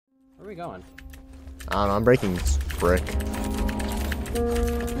we going? I don't know, I'm breaking this brick.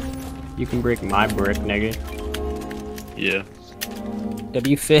 You can break my brick, nigga. Yeah.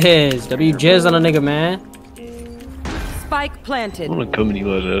 W Fizz. W Jizz on a nigga, man. Spike planted. I wanna come to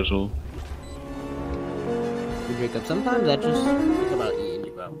you as asshole. You break up. Sometimes I just think about eating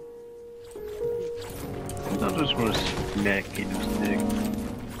you, bro. I just wanna smack Cayden's dick.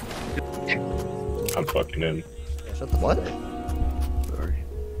 I'm fucking in. Yeah, shut the what? Sorry.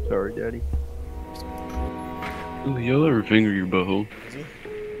 Sorry, daddy. Ooh, y'all ever finger your butthole?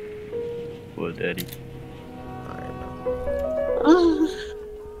 What, daddy?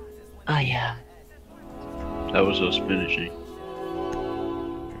 Oh yeah. That was us finishing.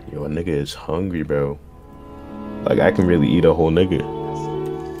 Yo, a nigga is hungry, bro. Like, I can really eat a whole nigga.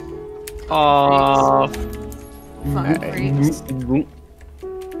 Aww. Fun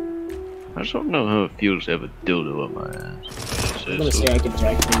I just don't know how it feels to have a dildo up my ass. I'm gonna say I can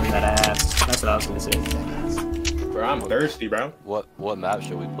jack things in that ass. That's what I was gonna say. Bro, I'm thirsty, bro. What map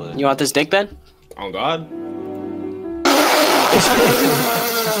should we play? You want this dick, Ben? On God.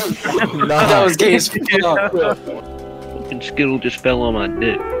 That was gay as fuck. Fucking Skittle just fell on my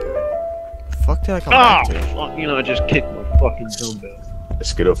dick. Fuck did I come Ah! back to? Fuck, you know, I just kicked my fucking dumbbell. The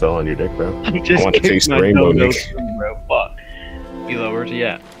Skittle fell on your dick, bro. I just want to kicked taste my the rainbow, dumbbell Nick. too, bro. Fuck. Eli, where's he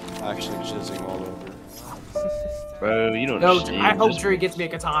at? Actually jizzing all over. Bro, you don't No, understand. I hope This- Dre gets me a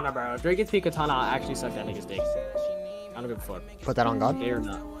katana, bro. If Dre gets me a katana, I'll actually suck that nigga's dick. I don't give a fuck. Put that on God? Gay or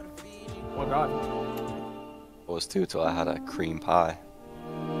not. Oh god. I was too till I had a cream pie.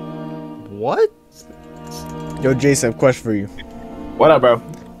 What? Yo, Jason, I have a question for you. What up, bro?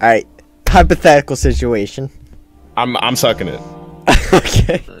 Alright, hypothetical situation. I'm sucking it.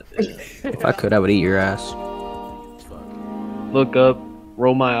 Okay. If I could, I would eat your ass. Look up,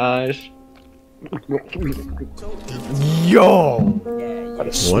 roll my eyes. Yo!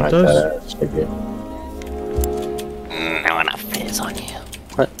 What does? I wanna fizz on you.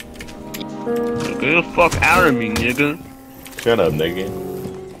 Get the fuck out of me, nigga. Shut up, nigga.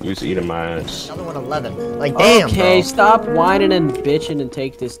 You was eating my ass. Another one 11. Like, damn, Okay, bro. stop whining and bitching and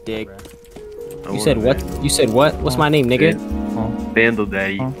take this dick. You said what? You said what? What's my name, nigga? Vandal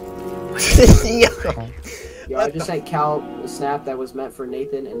Daddy. Yo. Yo, I just sent Cal a snap that was meant for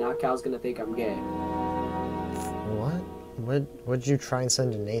Nathan, and now Cal's gonna think I'm gay. What? What'd you try and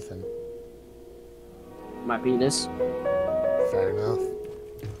send to Nathan? My penis. Fair enough.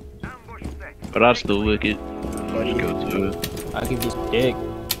 But I still lick it. Just go to it. I'll give you some dick.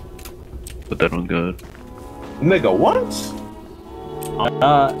 Put that on God. Nigga, what?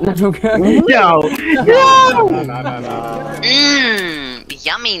 No, okay. Yo!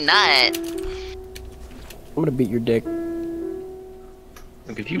 Yummy nut. I'm gonna beat your dick.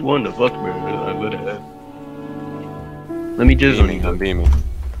 Like, if you wanted to fuck me, I would have. Let me jizz on you, Don't beat me.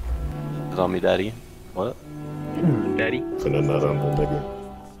 Is on me, daddy. What? Daddy. Put a nut on the nigga.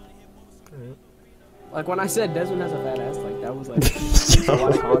 Like when I said Desmond has a fat ass, like that was like a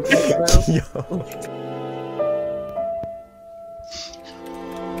lot of context, bro. Yo.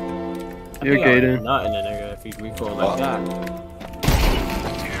 You're Cayden. Not in a nigga if we fall like that.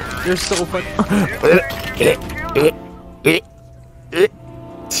 You're so fucking.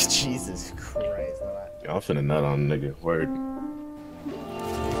 Jesus Christ. Yo, I'm finna nut on the nigga. Word.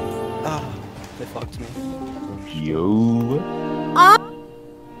 Ah, they fucked me. Yo.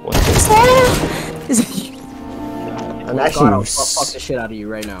 What the I'm God, actually. I'll fuck the shit out of you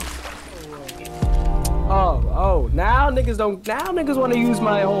right now. Oh, now niggas want to use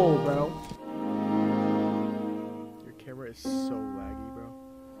my hole, bro. Your camera is so laggy, bro.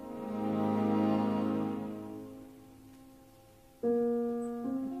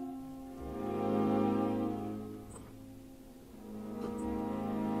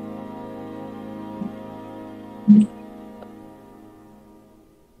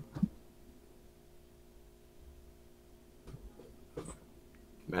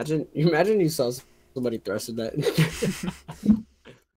 Imagine you saw somebody thrusting that.